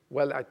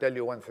 Well, I tell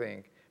you one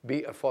thing.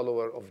 Be a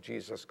follower of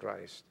Jesus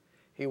Christ.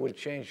 He will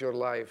change your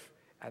life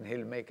and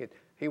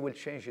he will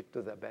change it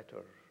to the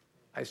better.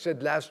 I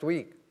said last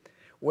week,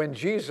 when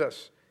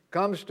Jesus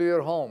comes to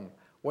your home,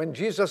 when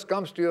Jesus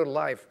comes to your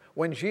life,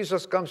 when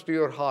Jesus comes to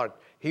your heart,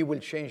 he will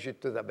change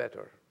it to the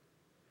better.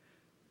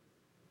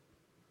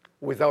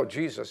 Without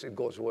Jesus, it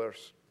goes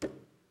worse.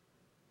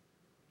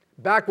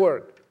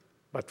 Backward,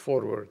 but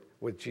forward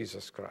with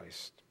Jesus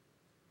Christ.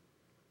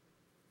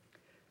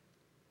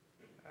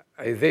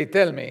 They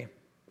tell me,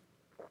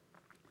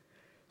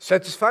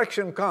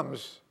 satisfaction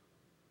comes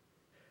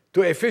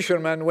to a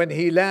fisherman when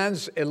he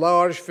lands a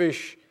large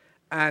fish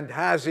and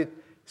has it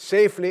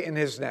safely in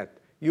his net.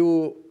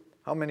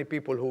 How many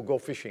people who go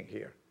fishing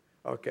here?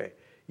 Okay.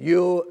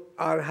 You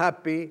are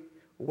happy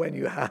when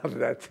you have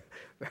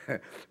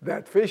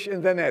that fish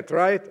in the net,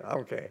 right?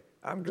 Okay.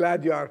 I'm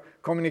glad you are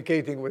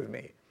communicating with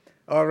me.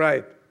 All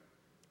right.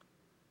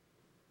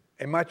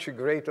 A much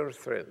greater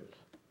thrill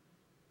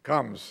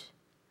comes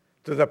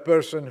to the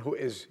person who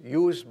is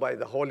used by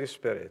the Holy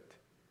Spirit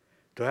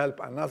to help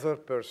another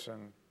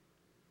person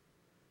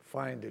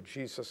find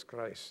Jesus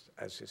Christ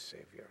as his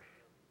Savior.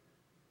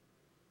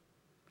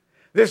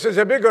 This is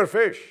a bigger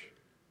fish.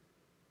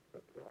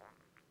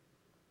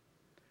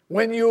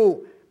 When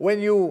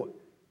you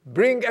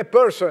bring a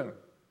person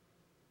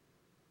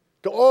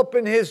to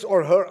open his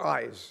or her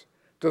eyes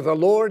to the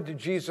Lord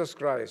Jesus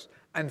Christ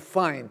and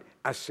find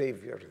a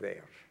Savior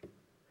there.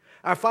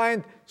 I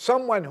find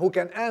someone who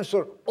can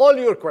answer all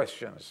your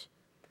questions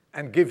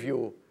and give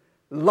you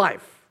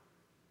life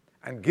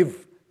and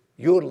give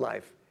your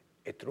life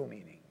a true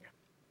meaning.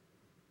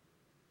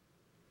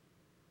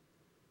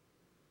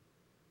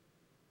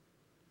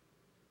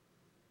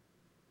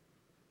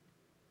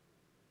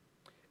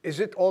 Is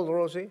it all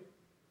rosy?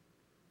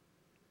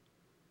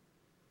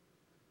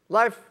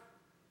 Life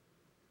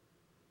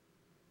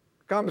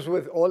comes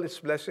with all its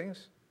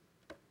blessings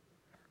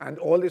and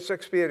all its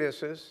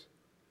experiences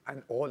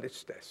and all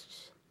its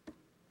tests.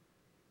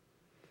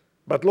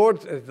 But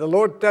the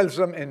Lord tells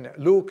them in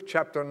Luke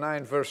chapter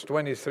 9, verse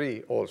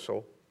 23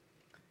 also,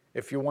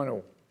 if you want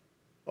to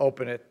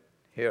open it,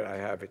 here I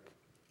have it.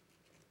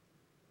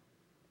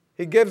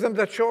 He gave them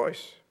the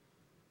choice.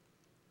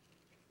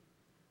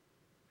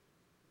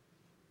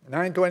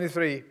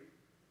 9:23,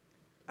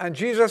 and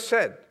Jesus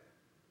said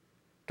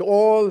to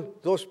all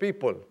those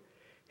people,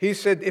 he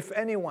said, if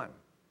anyone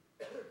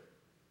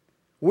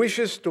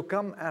wishes to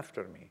come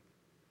after me,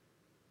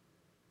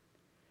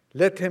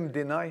 let him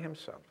deny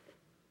himself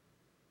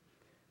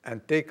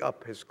and take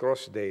up his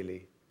cross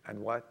daily and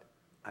what?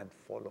 And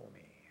follow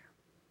me.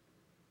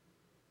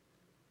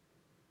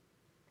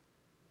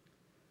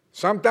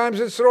 Sometimes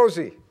it's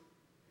rosy,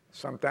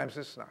 sometimes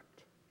it's not.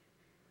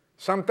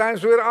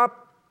 Sometimes we're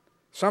up,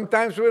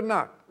 sometimes we're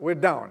not, we're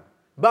down.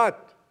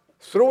 But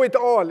through it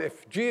all,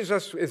 if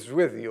Jesus is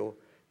with you,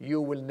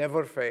 you will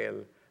never fail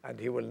and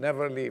he will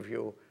never leave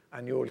you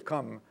and you will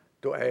come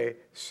to a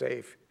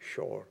safe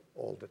shore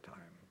all the time.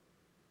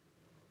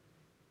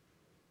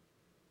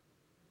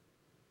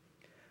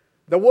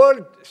 The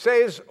world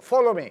says,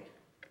 follow me,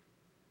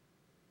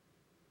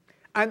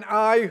 and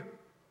I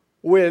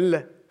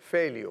will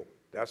fail you.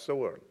 That's the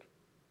world.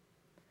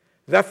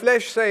 The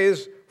flesh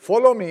says,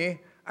 follow me,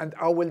 and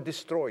I will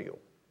destroy you.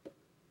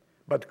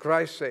 But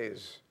Christ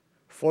says,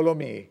 follow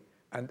me,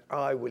 and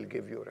I will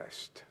give you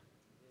rest.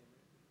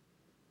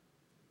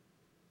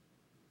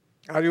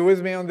 Are you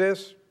with me on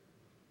this?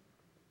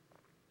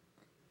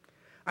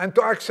 And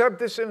to accept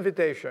this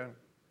invitation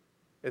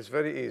is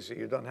very easy.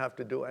 You don't have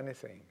to do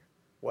anything.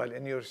 While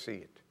in your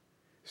seat,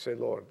 say,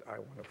 Lord, I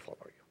want to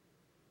follow you.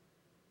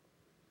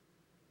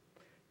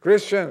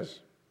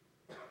 Christians,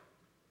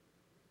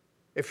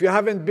 if you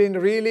haven't been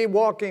really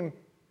walking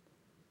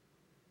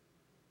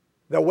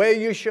the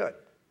way you should,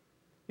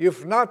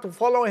 if not to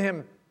follow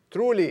him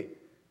truly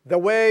the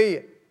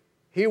way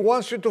he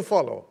wants you to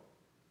follow,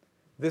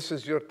 this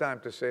is your time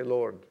to say,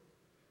 Lord,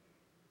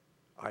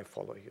 I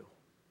follow you.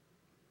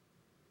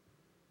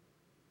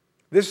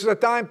 This is a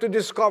time to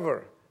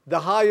discover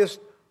the highest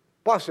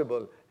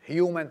possible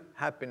human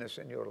happiness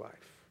in your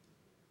life.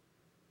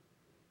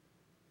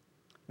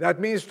 That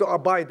means to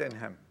abide in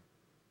him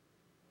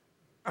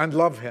and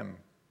love him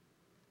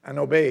and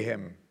obey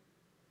him,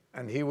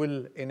 and he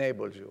will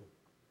enable you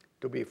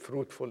to be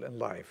fruitful in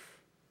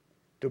life,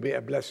 to be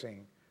a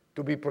blessing,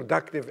 to be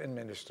productive in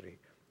ministry,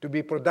 to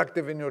be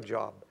productive in your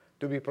job,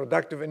 to be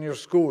productive in your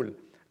school,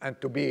 and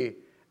to be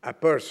a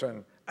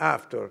person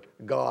after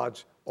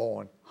God's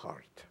own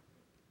heart.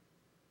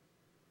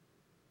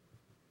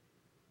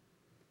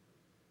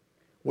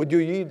 Would you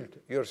yield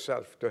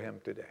yourself to him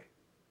today?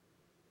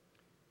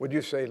 Would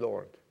you say,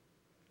 Lord,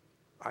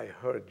 I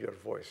heard your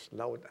voice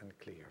loud and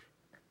clear.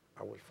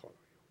 I will follow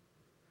you.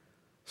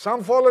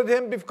 Some followed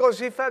him because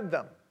he fed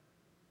them,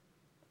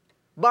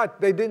 but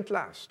they didn't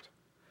last.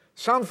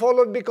 Some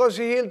followed because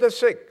he healed the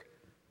sick.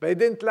 They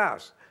didn't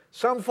last.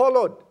 Some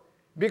followed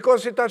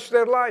because he touched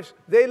their lives.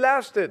 They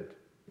lasted.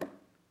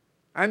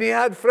 And he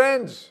had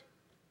friends.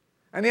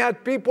 And he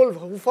had people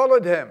who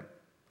followed him.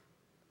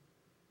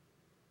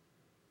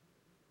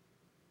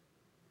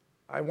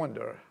 I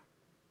wonder,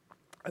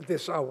 at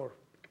this hour,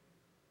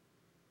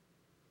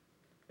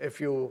 if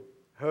you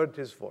heard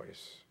his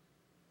voice.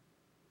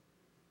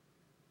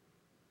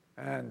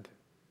 And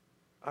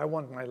I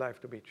want my life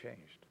to be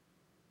changed.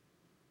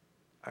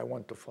 I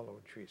want to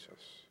follow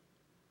Jesus.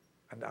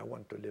 And I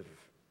want to live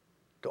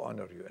to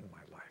honor you in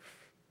my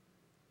life.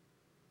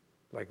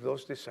 Like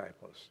those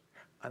disciples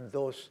and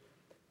those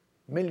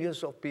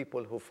millions of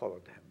people who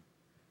followed him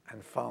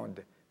and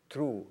found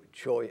true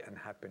joy and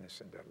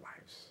happiness in their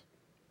lives.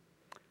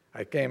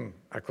 I came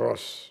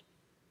across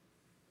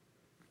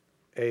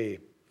a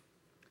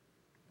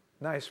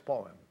nice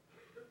poem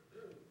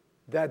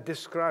that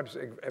describes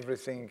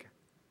everything,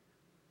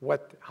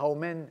 how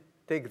men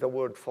take the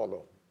word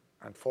follow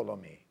and follow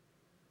me.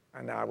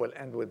 And I will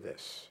end with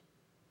this.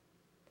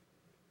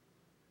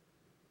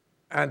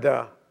 And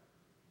the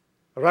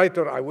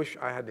writer, I wish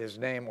I had his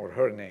name or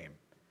her name.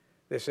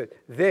 They said,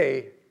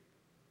 the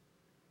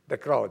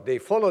crowd, they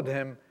followed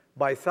him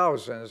by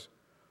thousands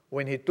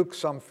when he took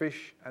some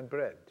fish and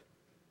bread.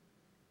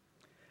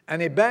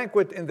 And a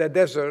banquet in the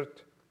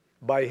desert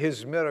by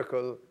his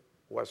miracle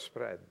was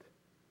spread.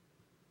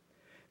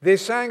 They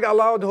sang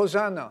aloud,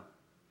 Hosanna,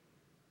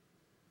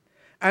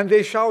 and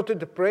they shouted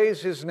to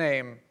praise his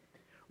name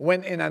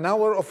when in an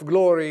hour of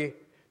glory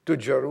to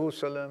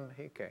Jerusalem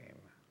he came.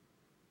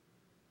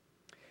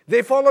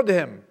 They followed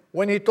him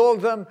when he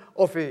told them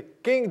of a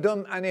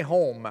kingdom and a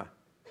home.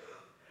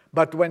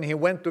 But when he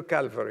went to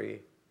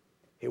Calvary,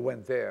 he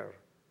went there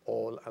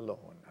all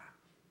alone.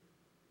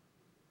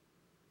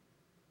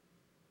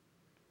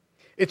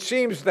 It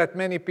seems that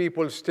many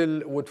people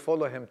still would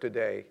follow him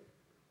today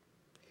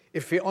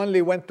if he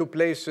only went to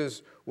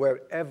places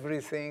where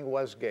everything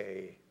was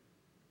gay.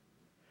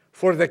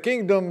 For the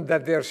kingdom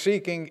that they're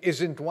seeking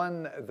isn't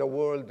one the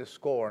world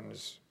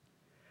scorns,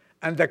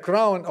 and the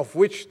crown of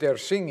which they're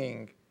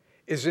singing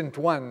isn't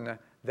one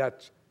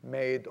that's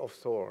made of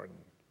thorn.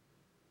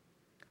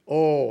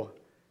 Oh,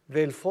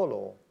 they'll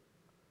follow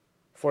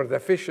for the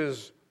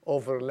fishes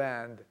over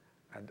land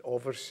and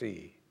over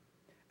sea,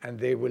 and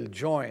they will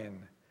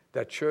join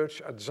the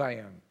church at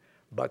Zion,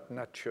 but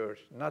not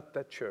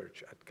the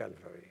church at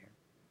Calvary.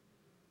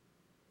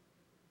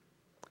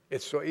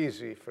 It's so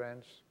easy,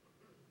 friends.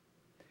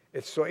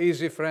 It's so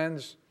easy,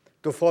 friends,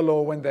 to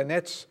follow when the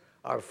nets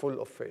are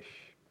full of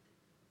fish.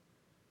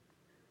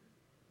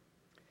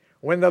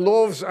 When the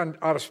loaves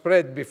are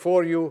spread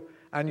before you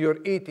and you're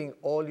eating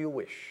all you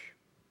wish.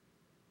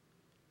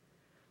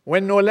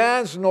 When no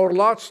lands, nor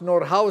lots,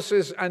 nor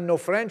houses, and no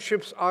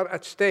friendships are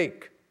at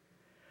stake.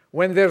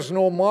 When there's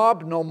no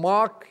mob, to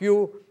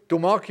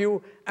mock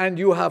you, and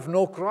you have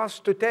no cross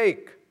to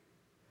take.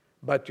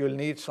 But you'll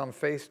need some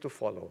faith to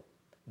follow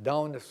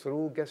down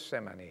through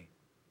Gethsemane.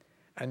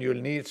 And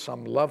you'll need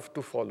some love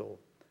to follow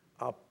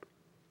up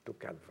to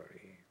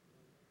Calvary.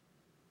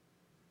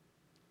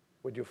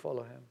 Would you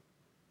follow him?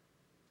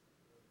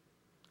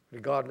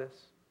 Regardless?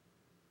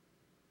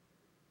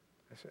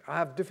 I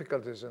have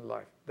difficulties in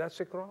life. That's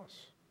a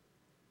cross.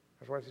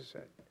 That's what he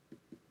said.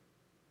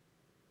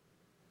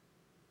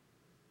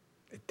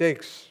 It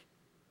takes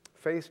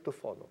faith to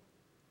follow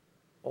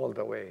all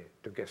the way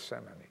to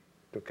Gethsemane,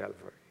 to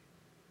Calvary.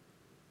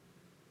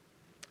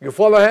 You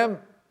follow him,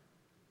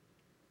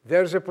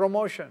 there's a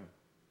promotion.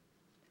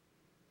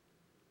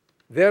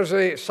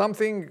 There's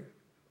something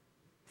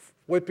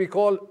what we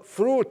call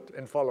fruit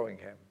in following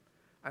him.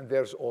 And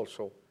there's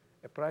also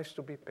a price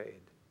to be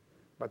paid.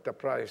 But the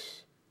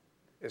price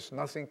is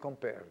nothing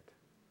compared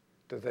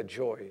to the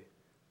joy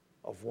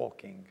of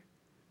walking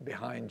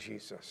behind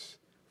Jesus,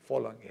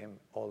 following him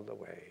all the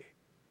way.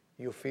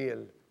 You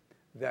feel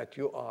that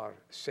you are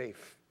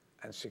safe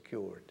and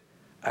secured.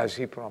 As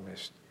he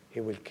promised,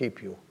 he will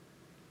keep you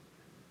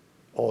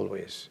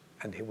always,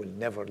 and he will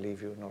never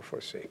leave you nor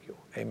forsake you.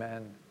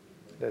 Amen.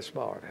 Let's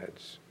bow our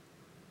heads.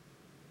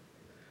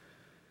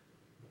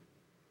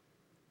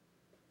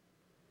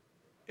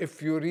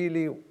 If you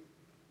really,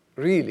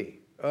 really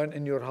earn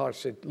in your heart,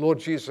 say, Lord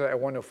Jesus, I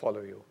want to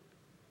follow you.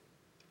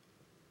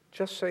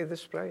 Just say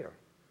this prayer.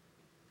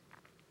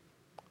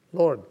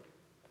 Lord,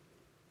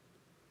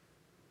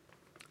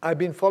 I've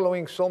been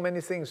following so many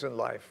things in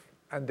life,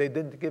 and they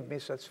didn't give me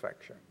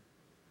satisfaction.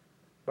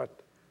 But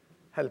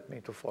help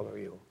me to follow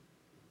you.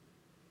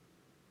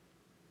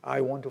 I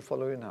want to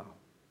follow you now.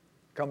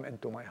 Come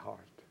into my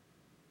heart.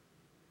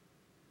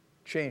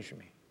 Change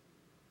me.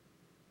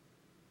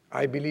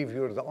 I believe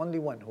you're the only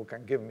one who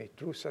can give me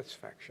true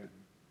satisfaction.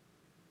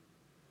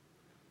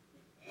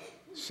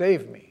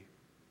 Save me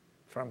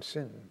from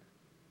sin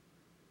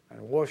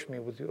and wash me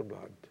with your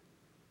blood.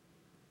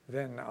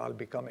 Then I'll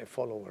become a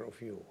follower of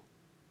you.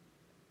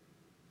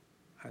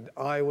 And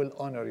I will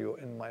honor you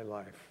in my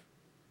life,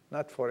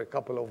 not for a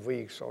couple of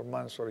weeks or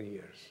months or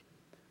years.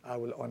 I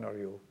will honor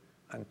you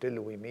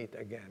until we meet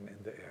again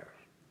in the air.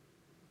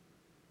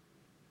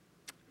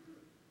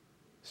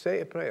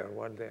 Say a prayer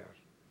while there.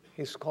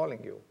 He's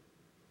calling you.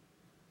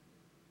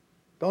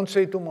 Don't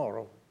say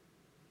tomorrow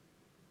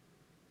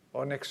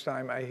or next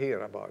time I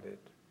hear about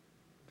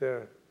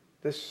it.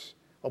 This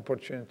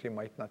opportunity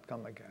might not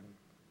come again.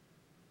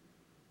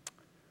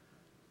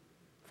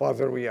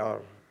 Father, we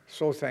are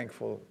so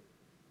thankful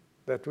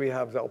that we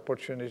have the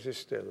opportunity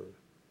still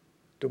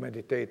to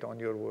meditate on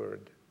your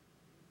word.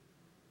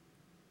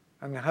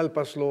 And help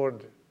us,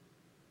 Lord,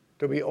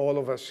 to be all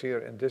of us here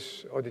in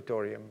this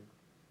auditorium,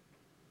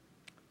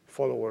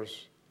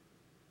 followers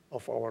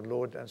of our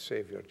Lord and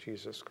Savior,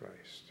 Jesus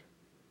Christ.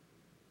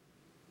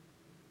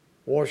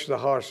 Wash the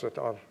hearts that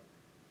are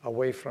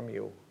away from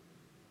you.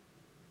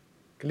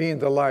 Clean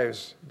the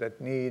lives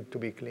that need to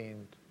be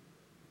cleaned.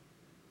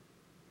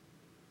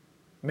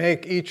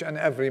 Make each and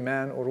every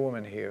man or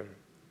woman here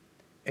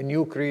a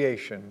new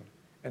creation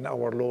in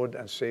our Lord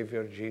and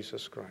Savior,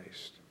 Jesus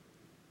Christ.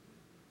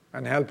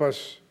 And help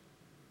us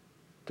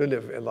to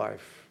live a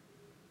life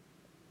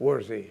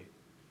worthy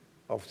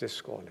of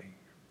this calling.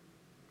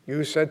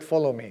 You said,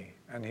 follow me,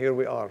 and here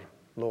we are,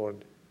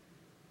 Lord.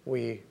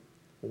 We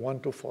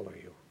want to follow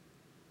you.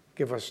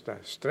 Give us the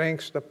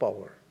strength, the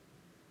power,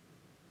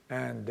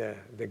 and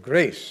the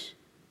grace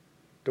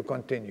to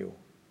continue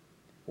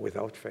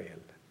without fail.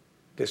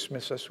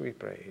 Dismiss us, we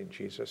pray, in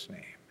Jesus'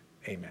 name.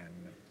 Amen.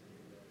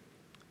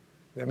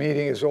 The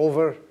meeting is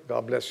over.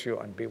 God bless you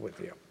and be with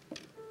you.